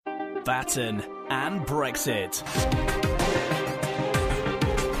Batten and Brexit.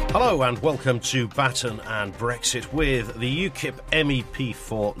 Hello and welcome to Batten and Brexit with the UKIP MEP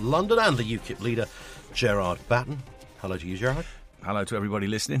for London and the UKIP leader, Gerard Batten. Hello to you, Gerard. Hello to everybody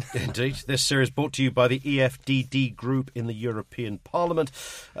listening. Indeed. This series brought to you by the EFDD group in the European Parliament.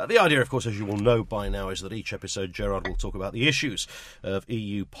 The idea, of course, as you will know by now, is that each episode Gerard will talk about the issues of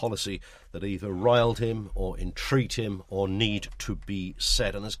EU policy that either riled him or intrigued him or need to be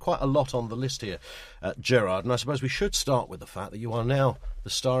said. And there's quite a lot on the list here, Gerard. And I suppose we should start with the fact that you are now the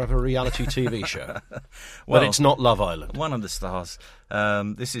star of a reality TV show. Well, but it's not Love Island. One of the stars.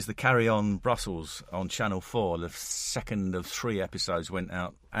 This is the Carry On Brussels on Channel 4. The second of 3 episodes went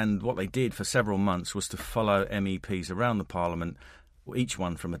out. And what they did for several months was to follow MEPs around the Parliament, each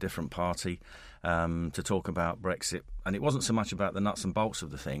one from a different party, to talk about Brexit. And it wasn't so much about the nuts and bolts of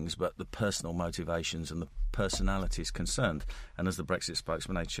the things, but the personal motivations and the personalities concerned. And as the Brexit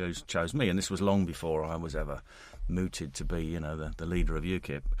spokesman, they chose me. And this was long before I was ever mooted to be, the leader of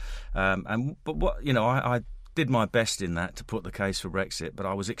UKIP. I did my best in that to put the case for Brexit, but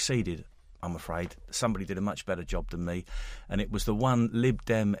I was exceeded, I'm afraid. Somebody did a much better job than me. And it was the one Lib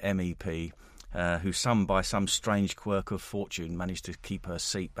Dem MEP who, by some strange quirk of fortune, managed to keep her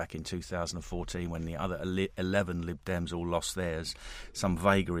seat back in 2014 when the other 11 Lib Dems all lost theirs, some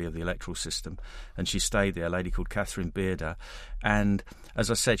vagary of the electoral system, and she stayed there, a lady called Catherine Bearder. And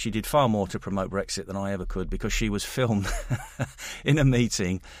as I said, she did far more to promote Brexit than I ever could, because she was filmed in a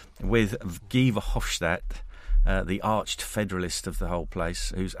meeting with Guy Verhofstadt, the arch federalist of the whole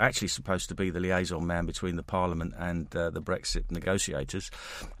place, who's actually supposed to be the liaison man between the Parliament and the Brexit negotiators,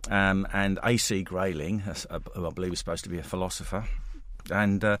 and AC Grayling, who I believe is supposed to be a philosopher,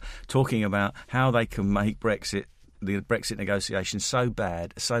 and talking about how they can make the Brexit negotiations so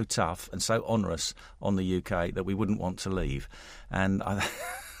bad, so tough and so onerous on the UK that we wouldn't want to leave. And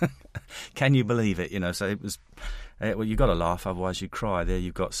can you believe it? So it was, well, you've got to laugh, otherwise you cry. There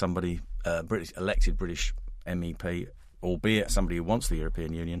you've got somebody, elected British MEP, albeit somebody who wants the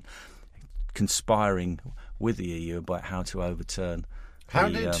European Union, conspiring with the EU about how to overturn How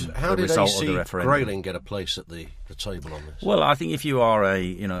the did result AC of the referendum. Grayling get a place at the table on this? Well, I think if you are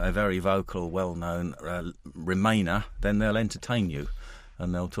a very vocal, well-known Remainer, then they'll entertain you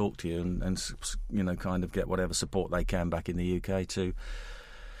and they'll talk to you and kind of get whatever support they can back in the UK to,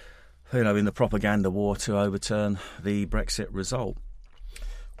 in the propaganda war to overturn the Brexit result.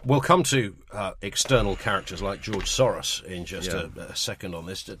 We'll come to external characters like George Soros in just a second on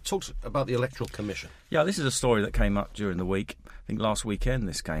this. Talk about the Electoral Commission. Yeah, this is a story that came up during the week. I think last weekend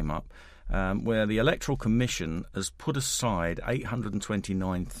this came up, where the Electoral Commission has put aside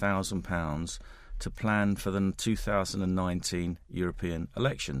 £829,000 to plan for the 2019 European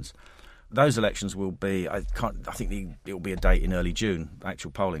elections. Those elections will be, I think it will be a date in early June,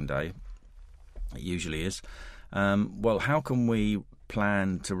 actual polling day. It usually is. Well, how can we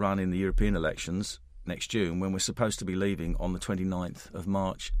plan to run in the European elections next June when we're supposed to be leaving on the 29th of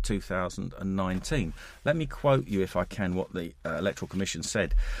March 2019? Let me quote you, if I can, what the Electoral Commission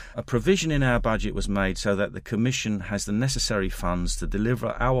said. A provision in our budget was made so that the Commission has the necessary funds to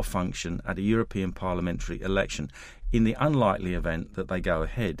deliver our function at a European parliamentary election in the unlikely event that they go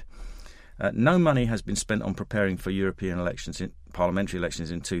ahead. No money has been spent on preparing for European elections, parliamentary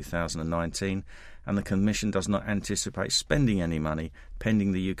elections in 2019, and the Commission does not anticipate spending any money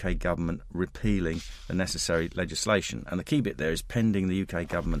pending the UK government repealing the necessary legislation. And the key bit there is pending the UK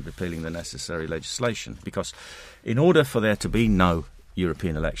government repealing the necessary legislation, because in order for there to be no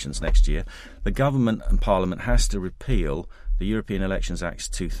European elections next year, the government and Parliament has to repeal the European Elections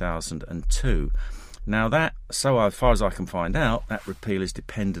Act 2002. Now that, so far as I can find out, that repeal is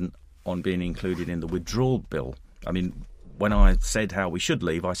dependent on being included in the withdrawal bill. I mean, when I said how we should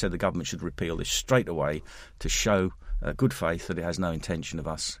leave, I said the government should repeal this straight away to show good faith that it has no intention of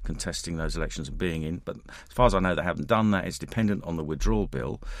us contesting those elections and being in. But as far as I know, they haven't done that. It's dependent on the withdrawal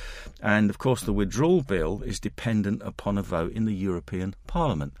bill. And, of course, the withdrawal bill is dependent upon a vote in the European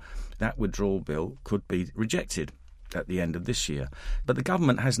Parliament. That withdrawal bill could be rejected at the end of this year. But the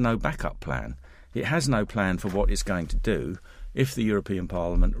government has no backup plan. It has no plan for what it's going to do if the European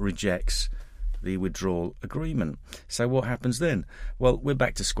Parliament rejects the withdrawal agreement. So what happens then? Well, we're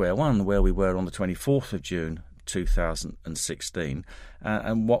back to square one, where we were on the 24th of June 2016,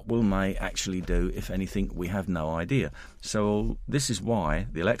 and what will May actually do, if anything, we have no idea. So this is why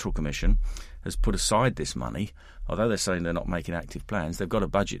the Electoral Commission has put aside this money. Although they're saying they're not making active plans, they've got a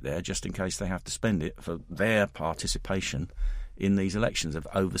budget there just in case they have to spend it for their participation in these elections, of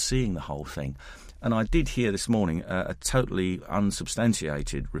overseeing the whole thing. And I did hear this morning a totally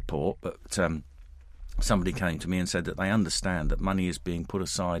unsubstantiated report, but somebody came to me and said that they understand that money is being put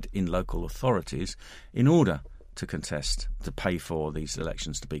aside in local authorities in order to pay for these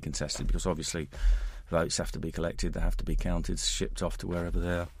elections to be contested, because obviously votes have to be collected, they have to be counted, shipped off to wherever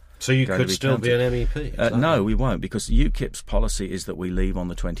they are. So you could still be an MEP? No, we won't, because UKIP's policy is that we leave on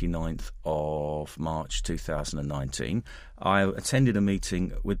the 29th of March 2019. I attended a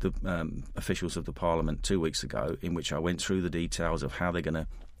meeting with the officials of the Parliament 2 weeks ago in which I went through the details of how they're going to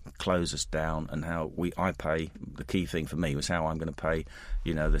close us down and how I pay. The key thing for me was how I'm going to pay,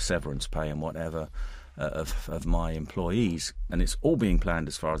 the severance pay and whatever of my employees. And it's all being planned,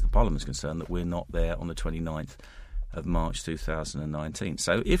 as far as the Parliament's concerned, that we're not there on the 29th of March 2019.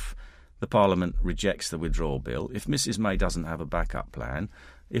 So if the Parliament rejects the withdrawal bill, if Mrs May doesn't have a backup plan,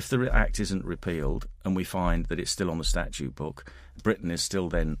 if the Act isn't repealed and we find that it's still on the statute book, Britain is still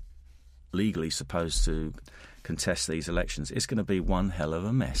then legally supposed to contest these elections, it's going to be one hell of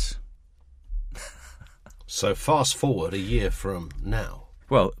a mess. So fast forward a year from now.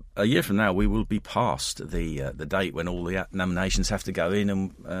 Well, a year from now we will be past the date when all the nominations have to go in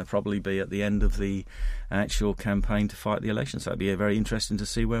and probably be at the end of the actual campaign to fight the election. So it'd be very interesting to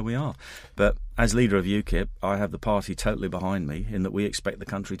see where we are. But as leader of UKIP, I have the party totally behind me in that we expect the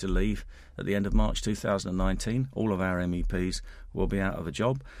country to leave at the end of March 2019. All of our MEPs will be out of a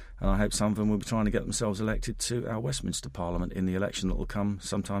job, and I hope some of them will be trying to get themselves elected to our Westminster Parliament in the election that will come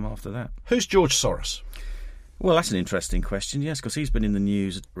sometime after that. Who's George Soros? Well, that's an interesting question, yes, because he's been in the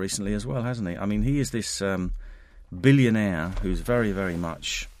news recently as well, hasn't he? I mean, he is this billionaire who's very, very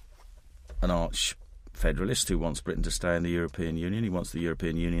much an arch federalist who wants Britain to stay in the European Union. He wants the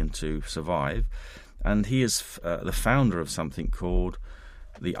European Union to survive. And he is the founder of something called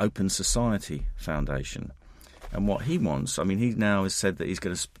the Open Society Foundation. And what he wants, I mean, he now has said that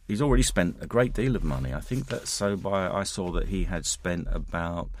he's already spent a great deal of money. I think that's I saw that he had spent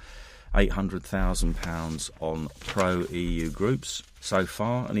about £800,000 on pro-EU groups so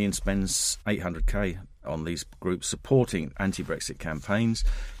far, and he spends $800k on these groups supporting anti-Brexit campaigns.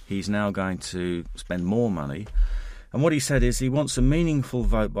 He's now going to spend more money. And what he said is he wants a meaningful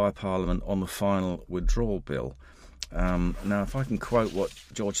vote by Parliament on the final withdrawal bill. Now, if I can quote what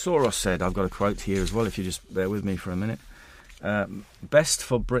George Soros said, I've got a quote here as well, if you just bear with me for a minute. Best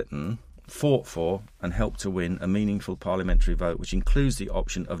for Britain fought for and helped to win a meaningful parliamentary vote which includes the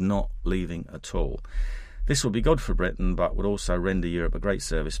option of not leaving at all. This will be good for Britain, but would also render Europe a great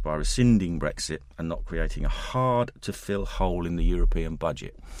service by rescinding Brexit and not creating a hard-to-fill hole in the European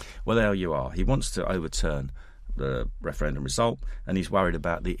budget. Well, there you are. He wants to overturn the referendum result, and he's worried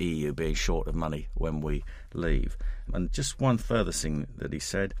about the EU being short of money when we leave. And just one further thing that he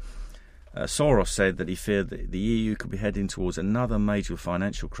said. Soros said that he feared that the EU could be heading towards another major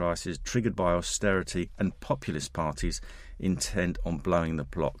financial crisis triggered by austerity and populist parties intent on blowing the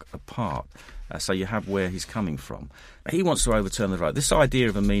bloc apart. So you have where he's coming from. He wants to overturn the vote. This idea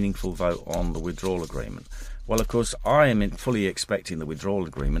of a meaningful vote on the withdrawal agreement. Well, of course, I am fully expecting the withdrawal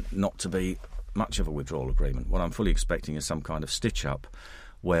agreement not to be much of a withdrawal agreement. What I'm fully expecting is some kind of stitch-up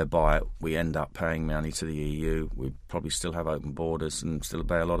whereby we end up paying money to the EU. We probably still have open borders and still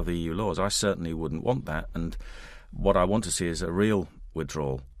obey a lot of EU laws. I certainly wouldn't want that, and what I want to see is a real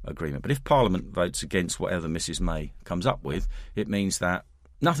withdrawal agreement. But if Parliament votes against whatever Mrs May comes up with, it means that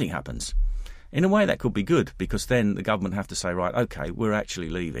nothing happens. In a way, that could be good, because then the government have to say, right, OK, we're actually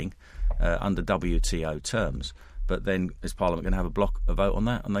leaving under WTO terms. But then is Parliament going to have a vote on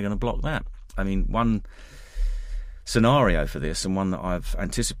that, and they're going to block that? I mean, one scenario for this, and one that I've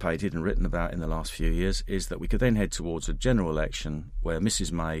anticipated and written about in the last few years, is that we could then head towards a general election where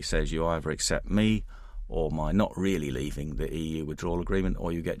Mrs May says you either accept me or my not really leaving the EU withdrawal agreement,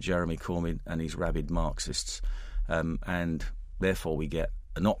 or you get Jeremy Corbyn and his rabid Marxists. And therefore we get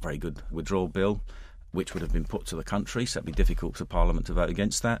a not very good withdrawal bill, which would have been put to the country, so it'd be difficult for Parliament to vote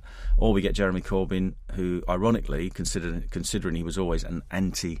against that. Or we get Jeremy Corbyn, who, ironically, considering he was always an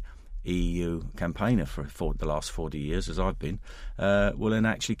anti-EU campaigner for the last 40 years, as I've been, will then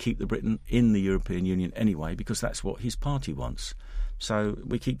actually keep the Britain in the European Union anyway, because that's what his party wants. So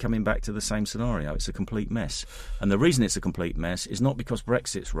we keep coming back to the same scenario. It's a complete mess. And the reason it's a complete mess is not because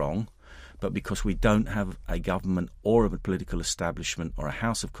Brexit's wrong, but because we don't have a government or a political establishment or a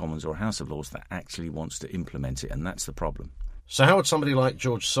House of Commons or a House of Lords that actually wants to implement it, and that's the problem. So how would somebody like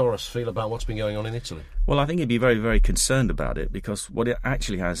George Soros feel about what's been going on in Italy? Well, I think he'd be very, very concerned about it, because what it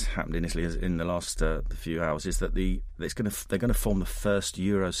actually has happened in Italy in the last few hours is that they're going to form the first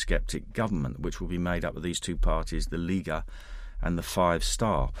Eurosceptic government, which will be made up of these two parties, the Lega and the Five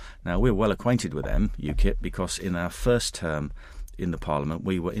Star. Now, we're well acquainted with them, UKIP, because in our first term in the Parliament,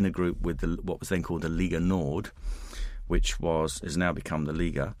 we were in a group with what was then called the Lega Nord, which has now become the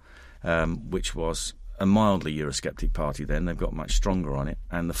Lega, which was a mildly Eurosceptic party then. They've got much stronger on it.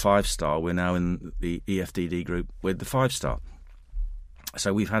 And the 5-star, we're now in the EFDD group with the 5-star.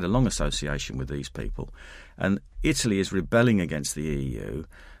 So we've had a long association with these people. And Italy is rebelling against the EU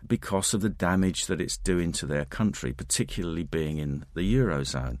because of the damage that it's doing to their country, particularly being in the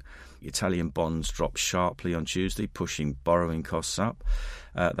Eurozone. Italian bonds dropped sharply on Tuesday, pushing borrowing costs up.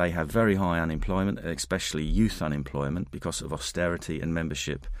 They have very high unemployment, especially youth unemployment, because of austerity and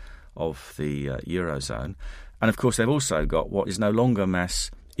membership of the Eurozone. And, of course, they've also got what is no longer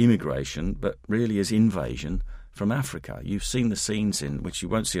mass immigration, but really is invasion from Africa. You've seen the scenes in which you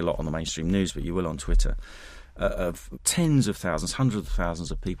won't see a lot on the mainstream news, but you will on Twitter, of tens of thousands, hundreds of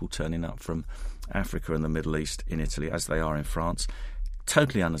thousands of people turning up from Africa and the Middle East in Italy, as they are in France.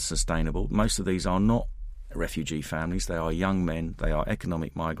 Totally unsustainable. Most of these are not refugee families. They are young men. They are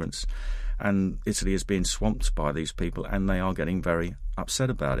economic migrants. And Italy is being swamped by these people, and they are getting very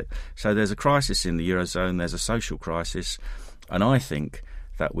upset about it. So there's a crisis in the Eurozone. There's a social crisis. And I think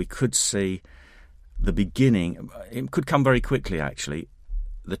that we could see the beginning, it could come very quickly actually,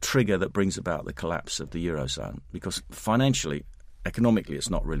 the trigger that brings about the collapse of the Eurozone. Because financially, economically, it's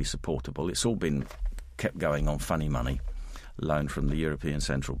not really supportable. It's all been kept going on funny money, loaned from the European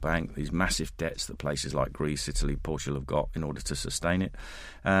Central Bank, these massive debts that places like Greece, Italy, Portugal have got in order to sustain it.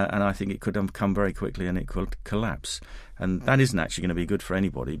 And I think it could come very quickly and it could collapse. And that isn't actually going to be good for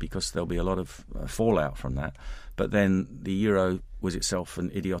anybody because there'll be a lot of fallout from that. But then the euro was itself an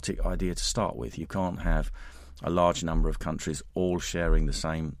idiotic idea to start with. You can't have a large number of countries all sharing the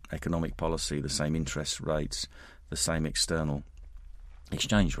same economic policy, the same interest rates, the same external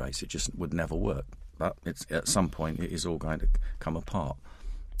exchange rates. It just would never work. But at some point it is all going to come apart.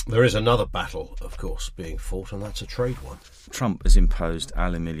 There is another battle, of course, being fought, and that's a trade one. Trump has imposed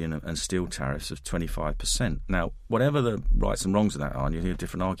aluminium and steel tariffs of 25%. Now, whatever the rights and wrongs of that are, and you hear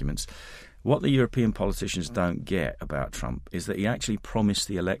different arguments, what the European politicians don't get about Trump is that he actually promised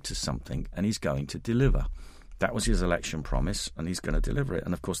the electors something and he's going to deliver. That was his election promise, and he's going to deliver it.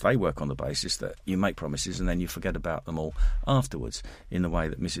 And, of course, they work on the basis that you make promises and then you forget about them all afterwards, in the way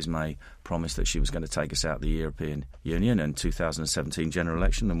that Mrs May promised that she was going to take us out of the European Union in 2017 general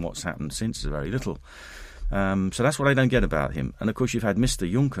election, and what's happened since is very little. So that's what I don't get about him. And, of course, you've had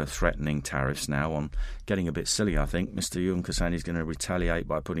Mr Juncker threatening tariffs now, on getting a bit silly, I think. Mr Juncker saying he's going to retaliate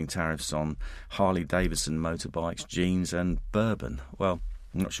by putting tariffs on Harley-Davidson motorbikes, jeans and bourbon. Well,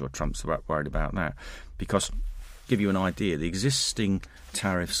 I'm not sure Trump's worried about that, because, give you an idea, the existing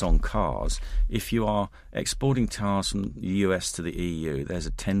tariffs on cars, if you are exporting cars from the US to the EU, there's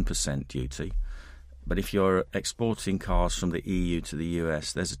a 10% duty. But if you're exporting cars from the EU to the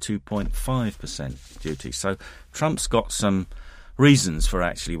US, there's a 2.5% duty. So Trump's got some reasons for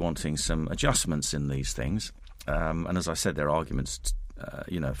actually wanting some adjustments in these things. And as I said, there are arguments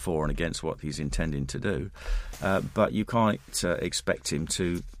for and against what he's intending to do. But you can't expect him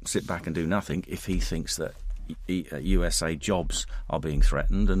to sit back and do nothing if he thinks that USA jobs are being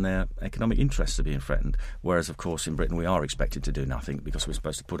threatened and their economic interests are being threatened. Whereas, of course, in Britain we are expected to do nothing because we're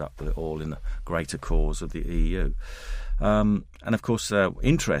supposed to put up with it all in the greater cause of the EU. And, of course,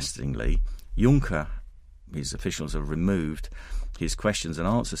 interestingly, Juncker, his officials have removed his questions and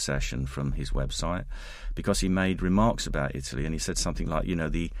answer session from his website because he made remarks about Italy, and he said something like,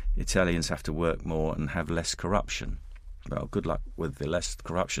 the Italians have to work more and have less corruption. Well, good luck with the less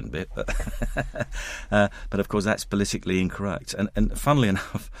corruption bit, but of course that's politically incorrect. And funnily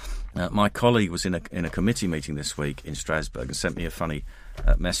enough, my colleague was in a committee meeting this week in Strasbourg and sent me a funny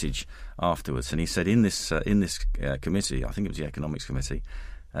message afterwards. And he said in this committee, I think it was the Economics Committee,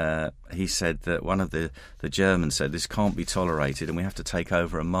 he said that one of the Germans said this can't be tolerated and we have to take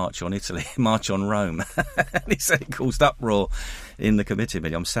over and march on Italy, march on Rome. And he said it caused uproar in the committee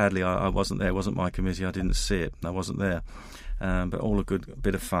meeting. Sadly, I wasn't there. It wasn't my committee. I didn't see it. I wasn't there. But all a good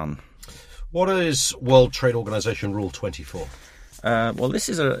bit of fun. What is World Trade Organization Rule 24? Well, this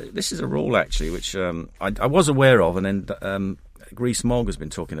is a rule actually which I was aware of, and then Greece Mogg has been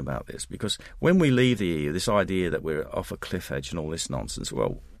talking about this, because when we leave the EU, this idea that we're off a cliff edge and all this nonsense,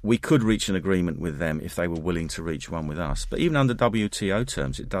 well, we could reach an agreement with them if they were willing to reach one with us. But even under WTO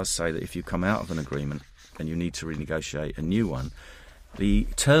terms, it does say that if you come out of an agreement and you need to renegotiate a new one, the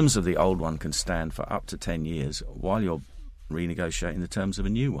terms of the old one can stand for up to 10 years while you're renegotiating the terms of a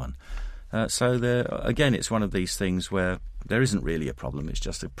new one. So again, it's one of these things where there isn't really a problem. It's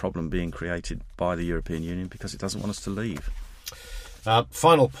just a problem being created by the European Union because it doesn't want us to leave.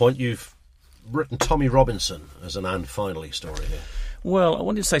 Final point, you've written Tommy Robinson as an and finally story here. Well, I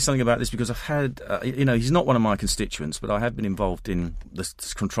wanted to say something about this because I've had, he's not one of my constituents, but I have been involved in this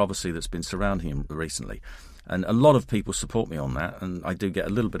controversy that's been surrounding him recently. And a lot of people support me on that, and I do get a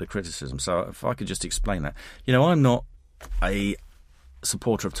little bit of criticism. So if I could just explain that. You know, I'm not a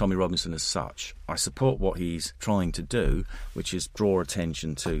supporter of Tommy Robinson as such. I support what he's trying to do, which is draw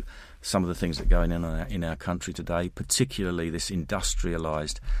attention to some of the things that are going on in our country today, particularly this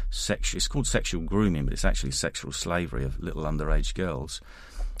industrialised sexual, it's called sexual grooming, but it's actually sexual slavery of little underage girls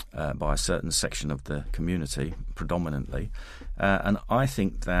by a certain section of the community, predominantly. And I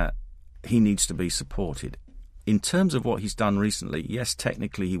think that he needs to be supported. In terms of what he's done recently, yes,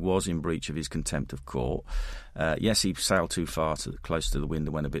 technically he was in breach of his contempt of court. Yes, he sailed too far, close to the wind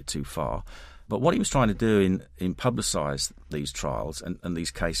and went a bit too far. But what he was trying to do in publicise these trials and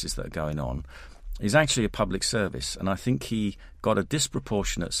these cases that are going on is actually a public service. And I think he got a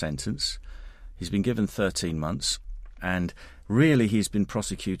disproportionate sentence. He's been given 13 months. And really he's been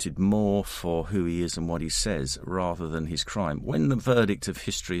prosecuted more for who he is and what he says rather than his crime. When the verdict of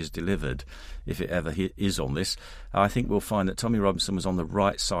history is delivered, if it ever is on this, I think we'll find that Tommy Robinson was on the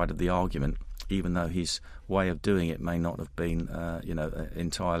right side of the argument, even though his way of doing it may not have been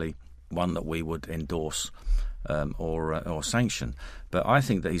entirely one that we would endorse or sanction. But I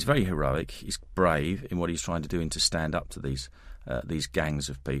think that he's very heroic, he's brave in what he's trying to do and to stand up to these gangs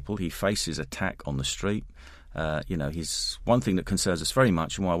of people. He faces attack on the street. He's one thing that concerns us very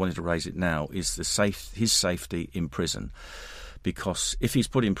much, and why I wanted to raise it now, is his safety in prison. Because if he's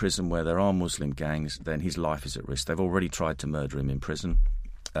put in prison where there are Muslim gangs, then his life is at risk. They've already tried to murder him in prison.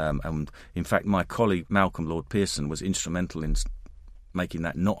 And in fact, my colleague Malcolm Lord Pearson was instrumental in making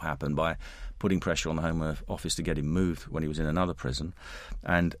that not happen by putting pressure on the Home Office to get him moved when he was in another prison.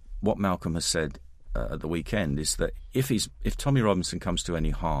 And what Malcolm has said at the weekend is that if Tommy Robinson comes to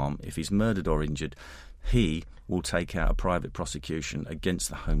any harm, if he's murdered or injured, he will take out a private prosecution against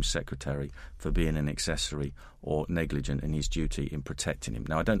the Home Secretary for being an accessory or negligent in his duty in protecting him.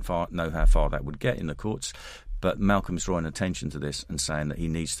 Now, I don't know how far that would get in the courts, but Malcolm's drawing attention to this and saying that he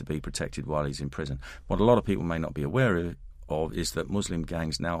needs to be protected while he's in prison. What a lot of people may not be aware of is that Muslim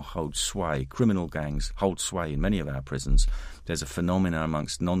gangs now hold sway, criminal gangs hold sway in many of our prisons. There's a phenomenon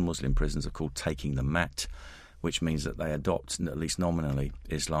amongst non-Muslim prisons called taking the mat, which means that they adopt, at least nominally,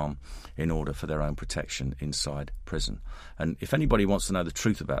 Islam in order for their own protection inside prison. And if anybody wants to know the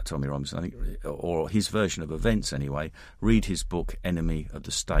truth about Tommy Robinson, I think, or his version of events anyway, read his book Enemy of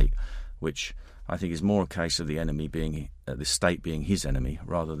the State, which I think is more a case of the enemy being the state being his enemy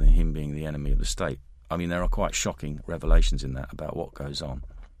rather than him being the enemy of the state. I mean, there are quite shocking revelations in that about what goes on.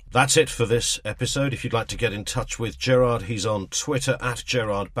 That's it for this episode. If you'd like to get in touch with Gerard, he's on Twitter at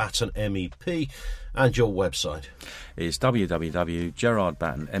Gerard Batten MEP, and your website is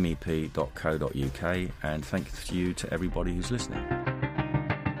www.gerardbattenmep.co.uk, and thank you to everybody who's listening.